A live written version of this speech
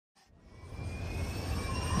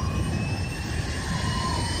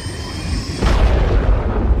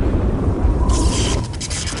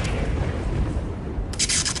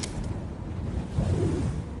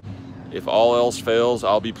all else fails,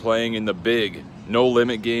 I'll be playing in the big no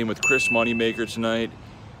limit game with Chris Moneymaker tonight.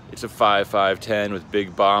 It's a 5-5-10 with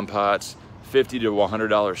big bomb pots, $50 to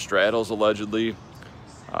 $100 straddles allegedly.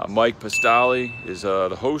 Mike Postle is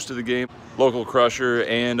the host of the game, local crusher,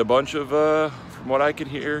 and a bunch of, from what I can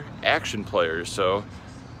hear, action players. So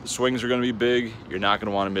the swings are going to be big. You're not going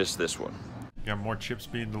to want to miss this one. Got more chips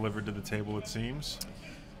being delivered to the table, it seems.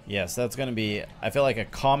 Yes, that's going to be, I feel like, a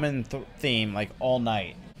common theme, like, all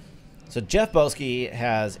night. So Jeff Boski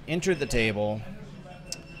has entered the table,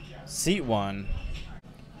 seat 1.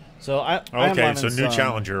 So okay, so new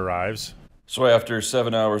challenger arrives. So after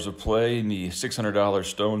 7 hours of play in the $600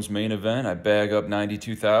 Stones main event, I bag up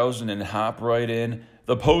 92,000 and hop right in.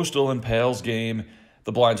 The Postle and Pales game.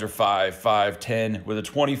 The blinds are 5, 5, 10 with a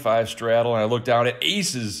 25 straddle, and I look down at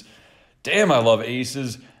aces. Damn, I love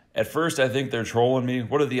aces. At first, I think they're trolling me.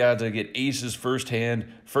 What are the odds I get aces first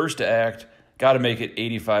hand, first to act? Got to make it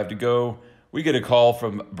 85 to go. We get a call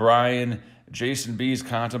from Brian. Jason B's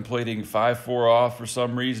contemplating 5-4 off for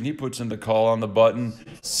some reason. He puts in the call on the button.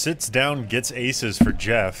 Sits down, gets aces for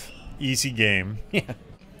Jeff. Easy game. Yeah.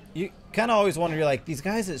 You kind of always wonder, like, these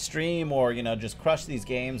guys that stream or, you know, just crush these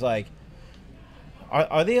games, like,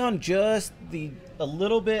 are they on just a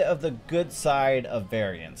little bit of the good side of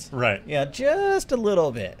variance? Right. Yeah, just a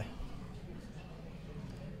little bit.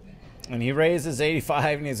 And he raises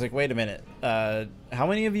 85, and he's like, wait a minute. How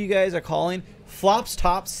many of you guys are calling? Flops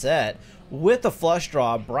top set with a flush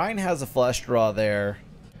draw. Brian has a flush draw there.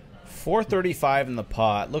 435 in the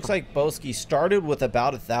pot. Looks like Boski started with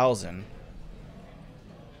about 1,000.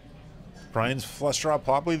 Brian's flush draw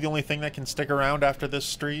probably the only thing that can stick around after this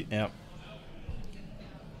street. Yep.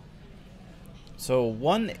 So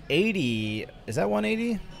 180, is that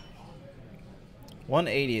 180?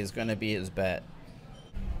 180 is going to be his bet.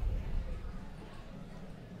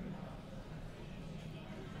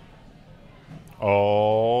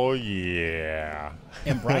 Oh, yeah.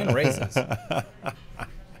 And Brian raises.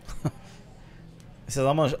 He says,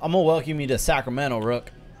 I'm gonna welcome you to Sacramento,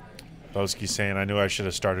 Rook. Boski's saying, I knew I should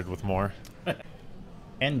have started with more.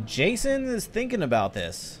 And Jason is thinking about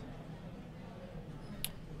this.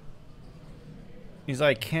 He's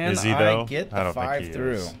like, can I get the 5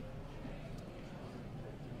 through?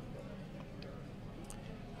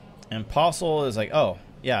 And Postle is like, oh,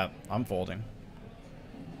 yeah, I'm folding.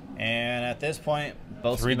 And at this point,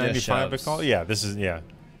 Boski just shoves. to call? Yeah, this is, yeah.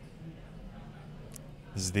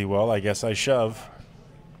 This is the, well, I guess I shove.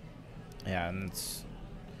 Yeah, and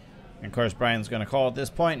of course, Brian's going to call at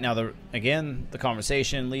this point. Now, again, the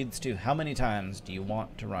conversation leads to how many times do you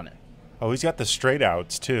want to run it? Oh, he's got the straight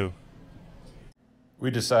outs, too.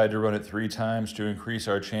 We decided to run it 3 times to increase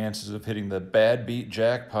our chances of hitting the bad beat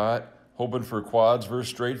jackpot, hoping for quads versus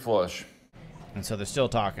straight flush. And so they're still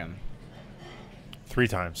talking. 3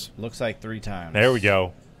 times. Looks like 3 times. There we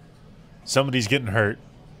go. Somebody's getting hurt.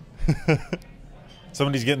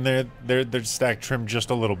 Somebody's getting their stack trimmed just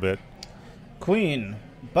a little bit. Queen.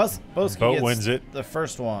 Boski gets wins it. The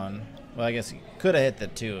first one. Well, I guess he could have hit the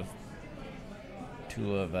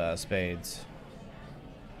 2 of spades.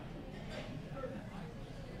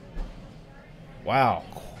 Wow.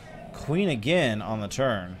 Queen again on the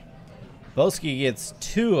turn. Boski gets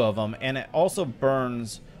 2 of them, and it also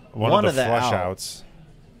burns one of the flush outs.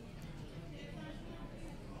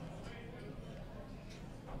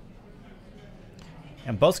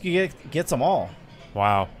 And Boski gets them all.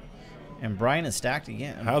 Wow. And Brian is stacked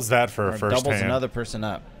again. How's that for a first doubles hand? Another person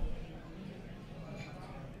up.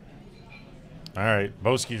 All right.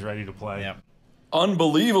 Boski's ready to play. Yep.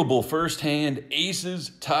 Unbelievable first hand,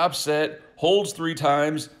 aces, top set, holds 3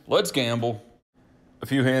 times. Let's gamble. A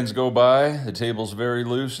few hands go by. The table's very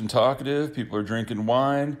loose and talkative. People are drinking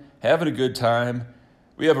wine, having a good time.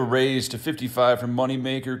 We have a raise to 55 from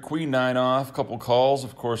Moneymaker. Queen 9 off, couple calls.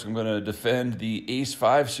 Of course, I'm going to defend the ace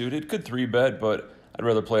 5 suited. Could 3-bet, but I'd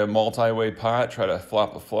rather play a multi-way pot, try to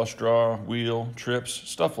flop a flush draw, wheel, trips,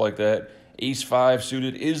 stuff like that. Ace 5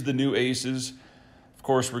 suited is the new aces. Of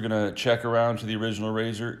course, we're going to check around to the original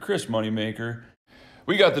raiser, Chris Moneymaker.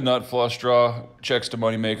 We got the nut flush draw, checks to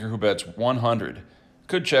Moneymaker, who bets 100.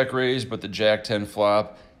 Could check raise, but the Jack 10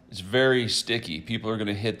 flop is very sticky. People are going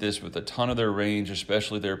to hit this with a ton of their range,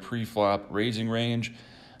 especially their pre-flop raising range.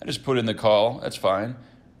 I just put in the call. That's fine.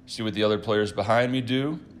 See what the other players behind me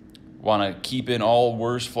do. Want to keep in all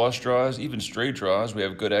worse flush draws, even straight draws. We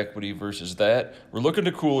have good equity versus that. We're looking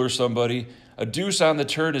to cooler somebody. A deuce on the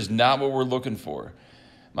turn is not what we're looking for.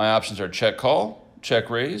 My options are check call, check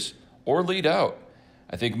raise, or lead out.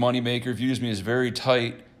 I think Moneymaker views me as very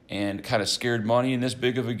tight and kind of scared money in this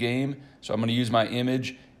big of a game, so I'm going to use my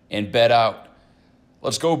image and bet out.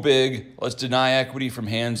 Let's go big. Let's deny equity from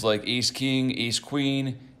hands like ace-king,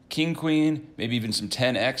 ace-queen, king-queen, maybe even some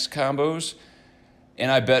 10x combos. And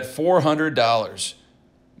I bet $400,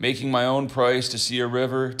 making my own price to see a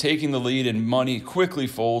river, taking the lead, and money quickly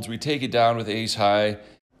folds. We take it down with ace-high.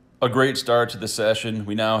 A great start to the session.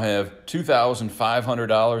 We now have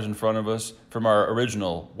 $2,500 in front of us from our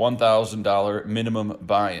original $1,000 minimum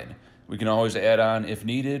buy-in. We can always add on if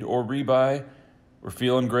needed or rebuy. We're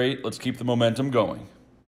feeling great. Let's keep the momentum going.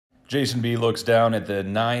 Jason B looks down at the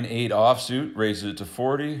 9-8 offsuit, raises it to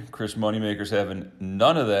 40. Chris Moneymaker's having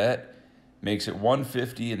none of that. Makes it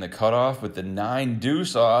 150 in the cutoff with the 9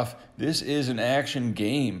 deuce off. This is an action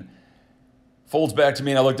game. Folds back to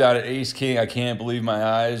me and I look down at ace king. I can't believe my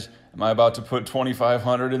eyes. Am I about to put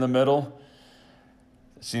 2,500 in the middle?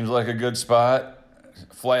 Seems like a good spot.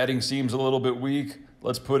 Flatting seems a little bit weak.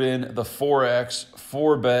 Let's put in the 4x,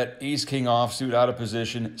 4-bet, ace-king offsuit out of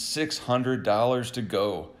position, $600 to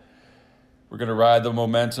go. We're going to ride the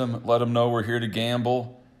momentum, let them know we're here to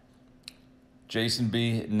gamble. Jason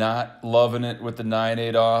B not loving it with the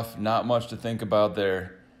 9-8 off, not much to think about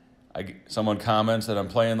there. Someone comments that I'm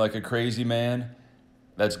playing like a crazy man.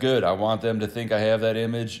 That's good. I want them to think I have that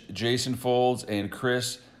image. Jason folds and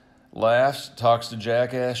Chris laughs, talks to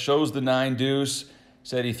Jackass, shows the 9 deuce.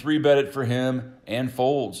 Said he 3-bet it for him and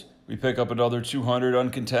folds. We pick up another 200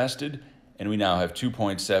 uncontested, and we now have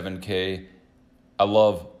 2.7K. I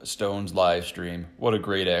love Stone's live stream. What a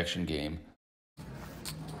great action game.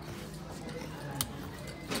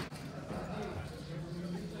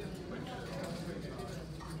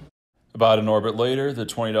 About an orbit later, the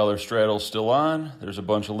 $20 straddle's still on. There's a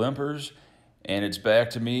bunch of limpers, and it's back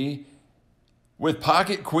to me with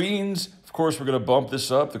pocket queens. Of course, we're going to bump this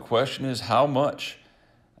up. The question is how much?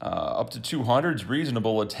 Up to 200 is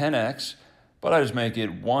reasonable, a 10x, but I just make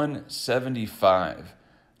it 175.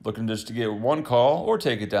 Looking just to get one call or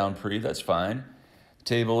take it down pre, that's fine.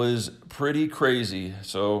 Table is pretty crazy,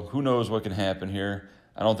 so who knows what can happen here.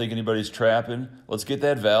 I don't think anybody's trapping. Let's get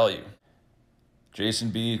that value. Jason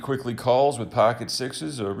B quickly calls with pocket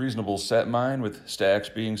sixes, a reasonable set mine with stacks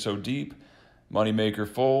being so deep. Moneymaker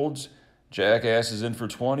folds. Jackass is in for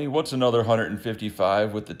 20. What's another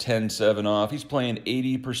 155 with the 10-7 off? He's playing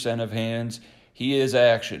 80% of hands. He is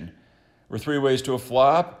action. We're 3 ways to a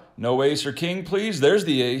flop. No ace or king, please. There's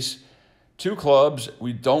the ace. 2 clubs.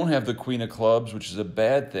 We don't have the queen of clubs, which is a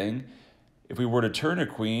bad thing. If we were to turn a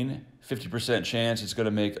queen, 50% chance it's going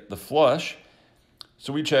to make the flush.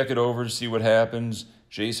 So we check it over to see what happens.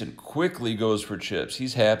 Jason quickly goes for chips.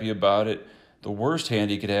 He's happy about it. The worst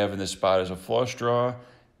hand he could have in this spot is a flush draw.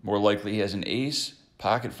 More likely he has an ace,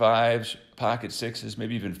 pocket 5s, pocket 6s,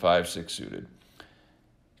 maybe even 5-6 suited.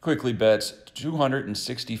 Quickly bets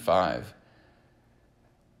 265.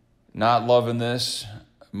 Not loving this.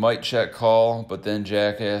 Might check call, but then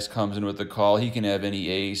Jackass comes in with the call. He can have any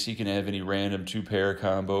ace. He can have any random 2-pair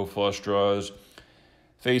combo flush draws.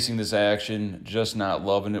 Facing this action, just not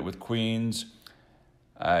loving it with queens.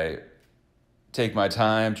 I take my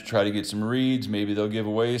time to try to get some reads. Maybe they'll give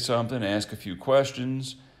away something, ask a few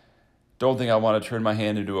questions. Don't think I want to turn my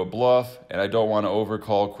hand into a bluff, and I don't want to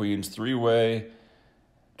overcall queens 3-way.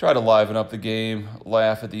 Try to liven up the game,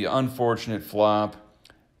 laugh at the unfortunate flop,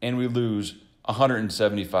 and we lose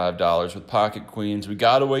 $175 with pocket queens. We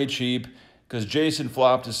got away cheap because Jason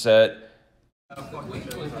flopped a set.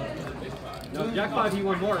 No, Jack 5, he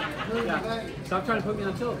won more. Yeah. Stop trying to put me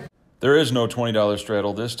on tilt. There is no $20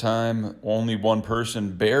 straddle this time. Only one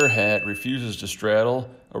person, Bear Hat, refuses to straddle.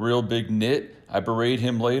 A real big nit. I berate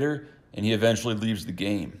him later, and he eventually leaves the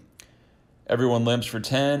game. Everyone limps for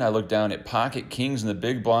 10. I look down at pocket kings in the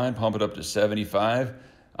big blind, pump it up to 75.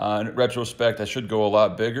 In retrospect, I should go a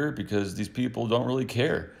lot bigger because these people don't really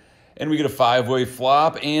care. And we get a 5-way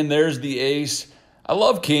flop, and there's the ace. I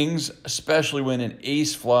love kings, especially when an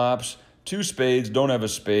ace flops. 2 spades, don't have a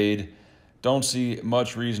spade. Don't see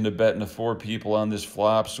much reason to bet into 4 people on this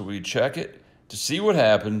flop, so we check it to see what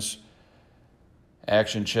happens.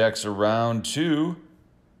 Action checks around 2.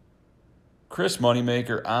 Chris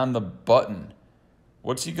Moneymaker on the button.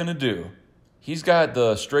 What's he going to do? He's got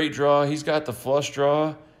the straight draw. He's got the flush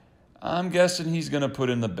draw. I'm guessing he's going to put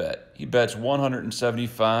in the bet. He bets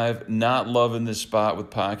 175. Not loving this spot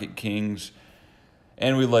with pocket kings.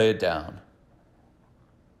 And we lay it down.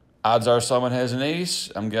 Odds are someone has an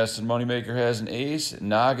ace. I'm guessing Moneymaker has an ace.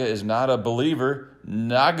 Naga is not a believer.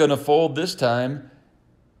 Not going to fold this time.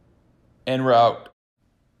 And we're out.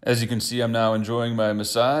 As you can see, I'm now enjoying my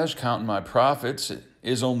massage, counting my profits. It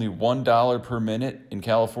is only $1 per minute in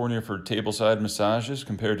California for tableside massages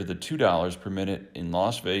compared to the $2 per minute in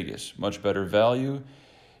Las Vegas. Much better value.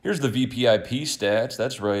 Here's the VPIP stats.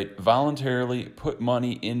 That's right, voluntarily put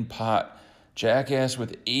money in pot. Jackass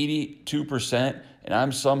with 82%, and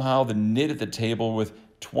I'm somehow the nit at the table with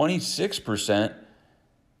 26%.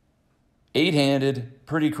 8-handed,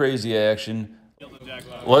 pretty crazy action.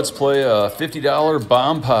 Let's play a $50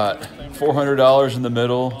 bomb pot. $400 in the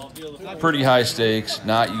middle. Pretty high stakes.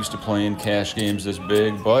 Not used to playing cash games this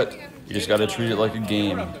big, but you just got to treat it like a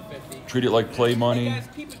game. Treat it like play money.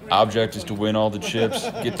 Object is to win all the chips,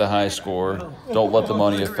 get the high score. Don't let the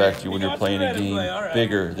money affect you when you're playing a game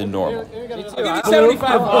bigger than normal. I'll give you 75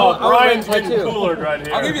 for Oh, Brian's getting cooler right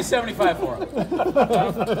here. I'll give you 75 for him.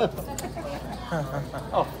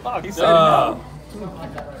 Oh, fuck. He said no.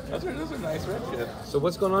 Those are nice red chips. So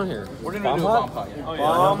what's going on here? We're gonna do a bomb pot. Oh, yeah,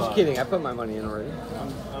 I'm just kidding. I put my money in already.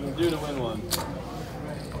 I'm due to win one.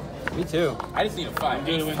 Me too. I just need a 5.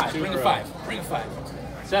 doing it with Five. two Bring a for 5. Bring a 5.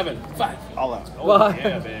 7. 5. All out. Oh, What?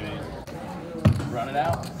 yeah, baby. Run it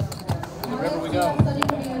out. In the river we go.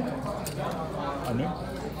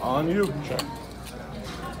 On you. Sure.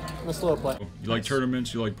 A slow play. You like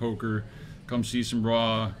tournaments, you like poker, come see some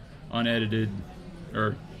raw, unedited,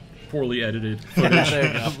 or poorly edited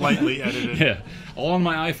footage. Lightly edited. Yeah, all on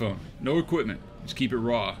my iPhone. No equipment. Just keep it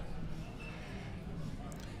raw.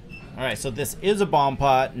 All right, so this is a bomb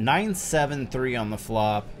pot. 9-7-3 on the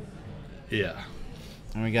flop. Yeah.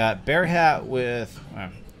 And we got Bear Hat with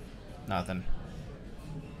nothing.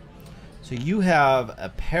 So you have a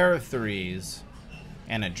pair of threes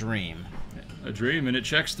and a dream. A dream, and it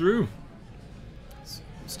checks through.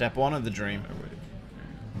 Step one of the dream.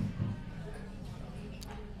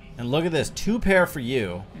 And look at this, 2 pair for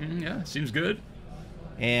you. Yeah, seems good.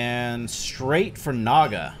 And straight for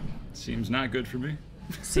Naga. Seems not good for me.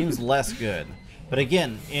 Seems less good. But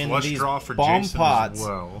again, in Flush these draw for bomb Jason pots, as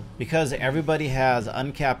well. because everybody has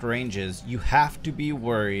uncapped ranges, you have to be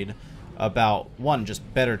worried about, one,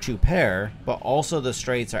 just better 2 pair, but also the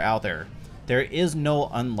straights are out there. There is no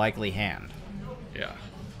unlikely hand. Yeah.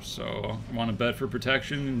 So I want to bet for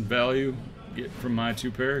protection and value get from my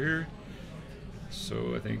 2 pair here.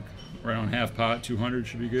 So I think around half pot, 200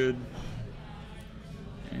 should be good.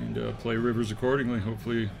 And play rivers accordingly.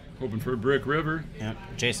 Hopefully, hoping for a brick river. Yep.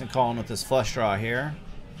 Jason calling with his flush draw here.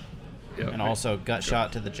 Yep. And also gut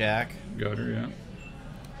shot to the jack. Gutter,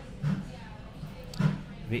 yeah.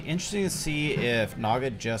 Be interesting to see if Naga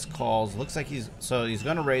just calls. Looks like he's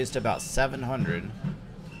going to raise to about 700.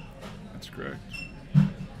 That's correct.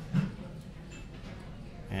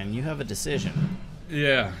 And you have a decision.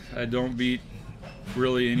 Yeah, I don't beat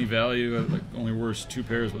really any value. Like only worst 2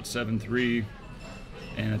 pairs, but 7-3.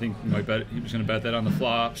 And I think he might bet he was going to bet that on the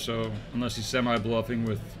flop. So unless he's semi-bluffing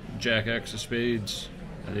with Jack X of spades,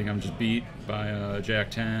 I think I'm just beat by Jack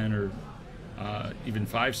 10 or even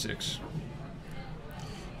 5-6.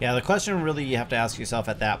 Yeah, the question really you have to ask yourself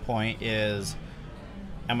at that point is,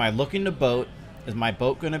 am I looking to boat? Is my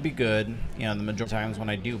boat going to be good? You know, the majority of times when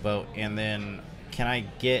I do boat, and then can I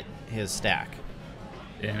get his stack?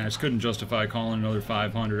 And I just couldn't justify calling another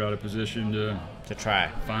 500 out of position to try.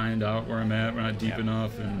 find out where I'm at. We're not deep Yep.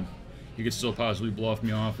 enough, and he could still possibly bluff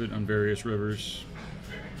me off it on various rivers.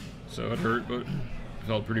 So it hurt, but I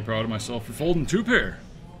felt pretty proud of myself for folding 2 pair.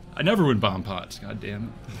 I never win bomb pots. God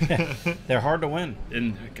damn it. They're hard to win.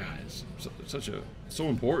 And God, it's so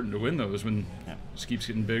important to win those when Yeah. it just keeps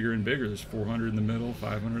getting bigger and bigger. There's 400 in the middle,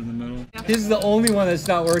 500 in the middle. This is the only one that's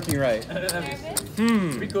not working right.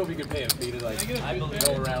 It'd be cool if you could pay a fee to like go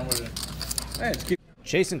around with it. Hey, let's keep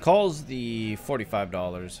Jason calls the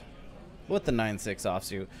 $45 with the 9-6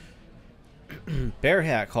 offsuit. Bear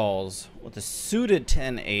Hat calls with a suited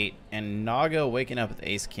 10-8, and Naga waking up with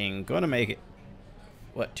ace-king. Going to make it,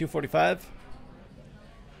 what, 245?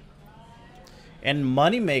 And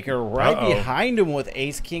Moneymaker right behind him with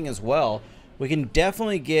ace-king as well. We can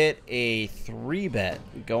definitely get a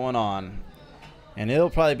 3-bet going on. And it'll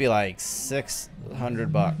probably be like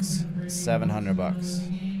 $600,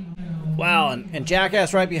 $700. Wow, and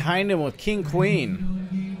Jackass right behind him with King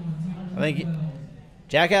Queen. I think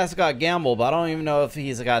Jackass got gamble, but I don't even know if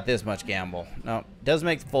he's got this much gamble. No, does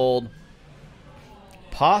make the fold.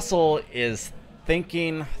 Postle is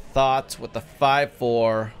thinking thoughts with the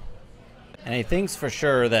 5-4, and he thinks for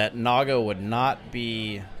sure that Naga would not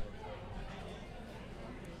be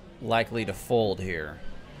likely to fold here.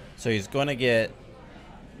 So he's going to get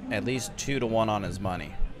at least 2-1 on his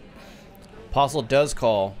money. Postle does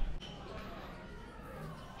call.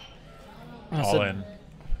 All in.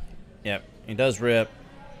 Yep, he does rip.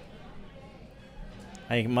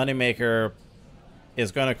 I think Moneymaker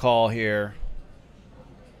is going to call here.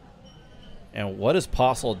 And what does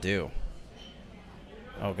Postle do?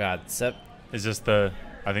 Oh, God. Is this the...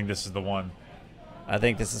 I think this is the one. I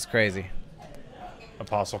think this is crazy.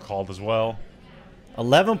 Apostle called as well.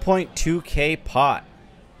 11.2K pot.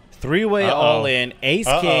 Three-way all in. Ace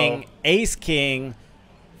king. Ace king.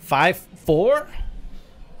 5-4.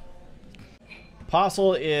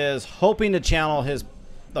 Postle is hoping to channel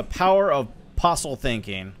the power of Postle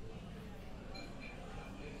thinking.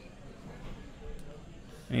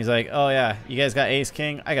 And he's like, oh yeah, you guys got ace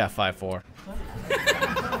king? I got 5-4.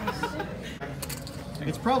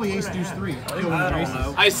 It's probably ace deuce 3.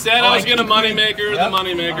 I said I was gonna moneymaker the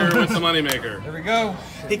moneymaker with the moneymaker. There we go.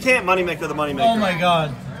 He can't moneymaker the moneymaker. Oh my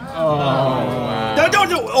god. Don't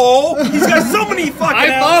do. Oh, he's got so many fucking.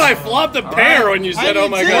 I thought I flopped a pair when you said, "Oh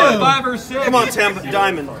my god." 5 or 6. Come on, Tim.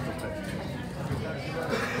 Diamond.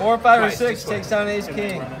 4, 5, or 6 takes down ace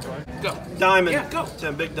king. Go. Diamond. Yeah, go.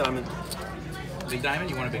 Tim, big diamond. Big diamond?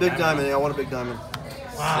 You want a big, Big diamond. Yeah, I want a big diamond.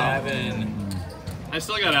 Wow. 7. I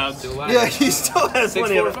still got outs. Yeah, he still has 6,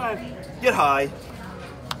 plenty 4, of it. 5. Get high.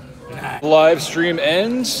 The live stream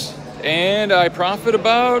ends, and I profit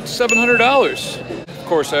about $700. Of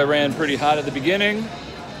course, I ran pretty hot at the beginning.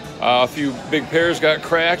 A few big pairs got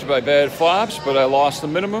cracked by bad flops, but I lost the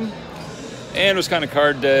minimum and was kind of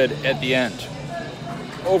card dead at the end.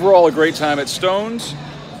 Overall, a great time at Stones.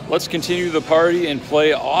 Let's continue the party and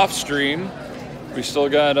play off stream. We still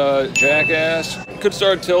got Jackass. Could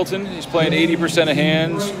start tilting. He's playing 80% of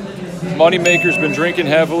hands. Moneymaker's been drinking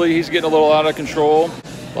heavily. He's getting a little out of control.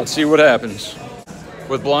 Let's see what happens.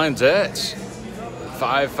 With blinds at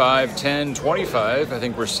 5, 5, 10, 25. I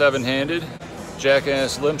think we're 7-handed.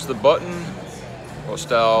 Jackass limps the button.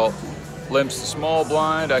 Postle limps the small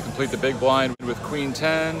blind. I complete the big blind with queen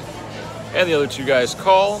 10. And the other two guys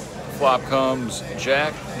call. Flop comes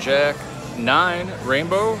Jack, Jack, 9,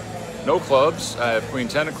 rainbow. No clubs. I have queen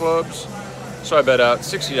 10 of clubs. So I bet out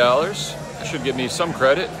 $60. That should give me some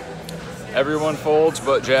credit. Everyone folds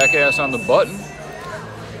but Jackass on the button.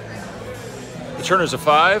 The turner's a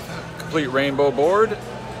 5. Complete rainbow board.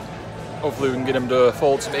 Hopefully we can get him to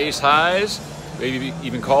fold some ace highs. Maybe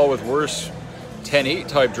even call with worse 10-8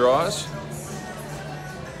 type draws.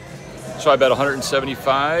 So I bet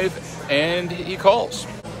 175 and he calls.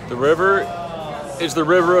 The river is the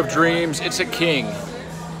river of dreams. It's a king.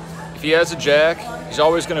 If he has a jack, he's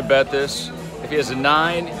always going to bet this. If he has a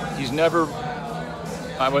 9, he's never,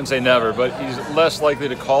 I wouldn't say never, but he's less likely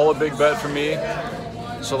to call a big bet from me.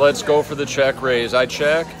 So let's go for the check raise. I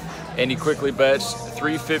check, and he quickly bets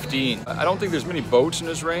 315. I don't think there's many boats in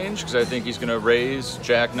his range, because I think he's going to raise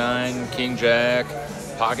Jack 9, King Jack,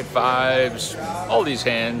 Pocket 5s, all these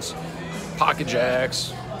hands, Pocket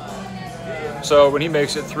Jacks. So when he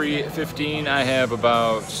makes it 315, I have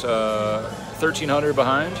about 1,300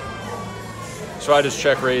 behind. So I just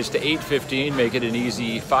check raise to 815, make it an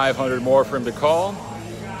easy 500 more for him to call.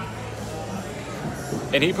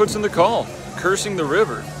 And he puts in the call, cursing the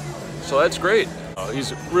river. So that's great.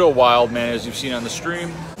 He's a real wild man, as you've seen on the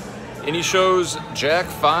stream. And he shows Jack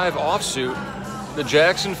 5 offsuit, the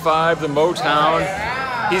Jackson 5, the Motown.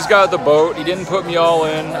 He's got the boat. He didn't put me all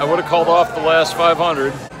in. I would have called off the last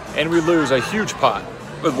 500. And we lose a huge pot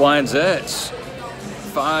with blinds X.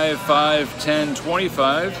 5, 5, 10,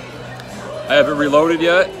 25. I haven't reloaded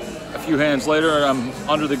yet. A few hands later, I'm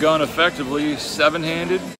under the gun effectively,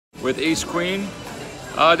 7-handed with ace queen.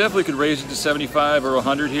 Definitely could raise it to 75 or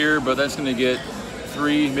 100 here, but that's going to get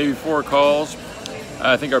 3, maybe 4 calls.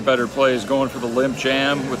 I think our better play is going for the limp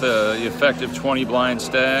jam with the effective 20 blind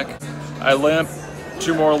stack. I limp,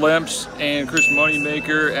 2 more limps, and Chris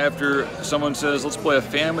Moneymaker, after someone says, let's play a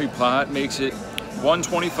family pot, makes it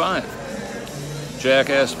 125.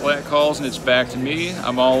 Jackass flat calls, and it's back to me.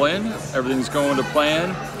 I'm all in. Everything's going to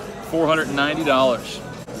plan. $490.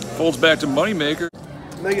 Folds back to Moneymaker.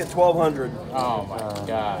 Make it 1,200. Oh my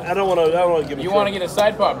god. I don't want to give him. You want to get a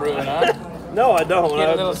side pot brewing, huh? No, I don't. Get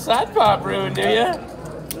a little side pot brewing, do you?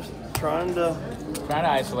 Just trying to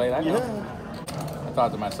Isolate. I know. Yeah. I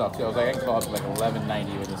thought to myself too. I was like, I can call up to like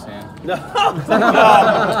 1190 with this hand. No.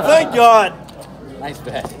 Thank God. Nice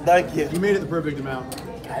bet. Thank you. You made it the perfect amount.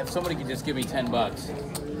 God, if somebody could just give me $10.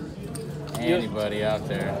 Anybody out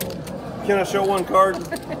there? Can I show one card?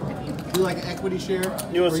 Do like an equity share?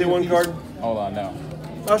 You want to see one card? Hold on, no.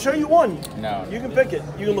 I'll show you one. No. You can pick it.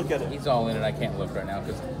 You can look at it. He's all in it. I can't look right now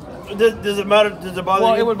because. Does it matter? Does it bother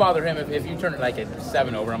you? Well, it would bother him if you turn it like a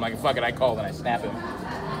 7 over. I'm like, fuck it, I called and I snap him.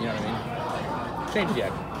 You know what I mean? Change the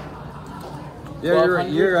act. Yeah,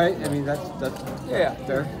 you're right. I mean, that's Yeah.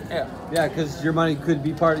 fair. Yeah. Yeah, because your money could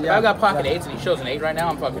be part of. If Yeah, I've got pocket 8s and he shows an 8 right now,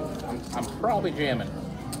 I'm probably jamming.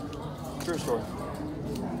 True story.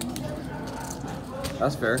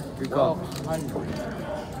 that's fair. Good call. 1,200.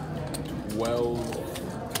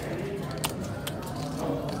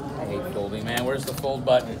 I hate folding, man. man. Where's the fold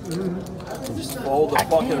button? Just fold the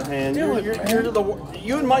fucking hand.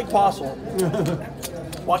 You and Mike Postle.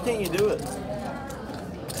 Why can't you do it?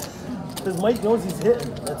 Because Mike knows he's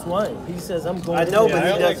hitting. That's why. He says, I'm going I know, to but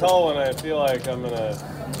hit. he does call when I feel like I'm gonna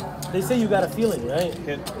They say you got a feeling, right?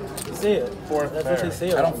 hit. They say it. Fourth That's pair. what they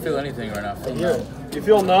say. I don't feel anything right now. I hear it. You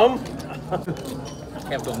feel numb?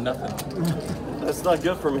 Can't feel nothing. That's not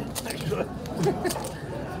good for me, actually.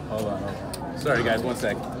 Hold on. Sorry, guys. 1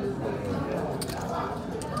 sec.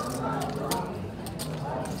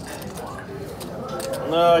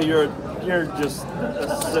 No, you're just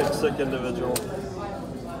a sick individual.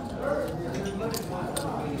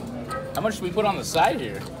 How much should we put on the side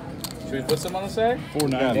here? Should we put some on the side?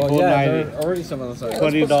 $4.90. Oh, yeah, there's already some on the side. Let's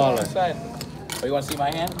put some on the side. Oh, you want to see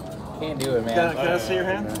my hand? Can't do it, man. Can I see your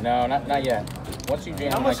hand? No, not yet. Once you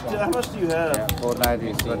jam How much do you have?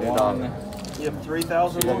 $4.90, $20. You have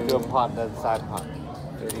 3,000? Do a pot, that side pot.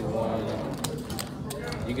 31.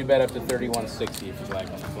 You can bet up to 31.60 if you like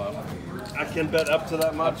on the flop. I can bet up to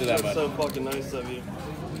that much. Up to that That's much. so fucking nice of you.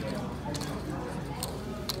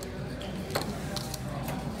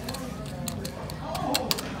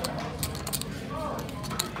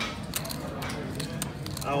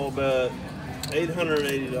 I will bet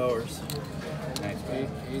 $880. Nice.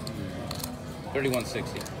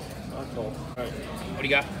 31.60. That's all. All right. What do you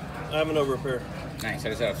got? I have an over pair. Nice. I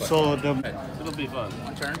just had a flip. So the It'll be fun.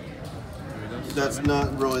 One turn. That's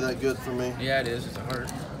not really that good for me. Yeah, it is. It's a heart.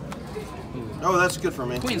 Oh, that's good for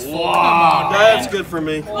me. Queen's full. Come on, That's good for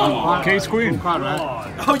me. Case queen.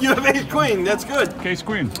 Oh, you have ace queen. That's good. Case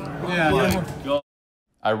queen.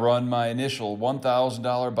 I run my initial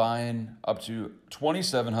 $1,000 buy-in up to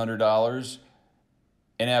 $2,700,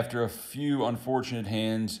 and after a few unfortunate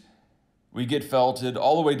hands, we get felted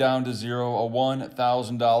all the way down to zero, a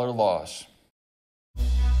 $1,000 loss.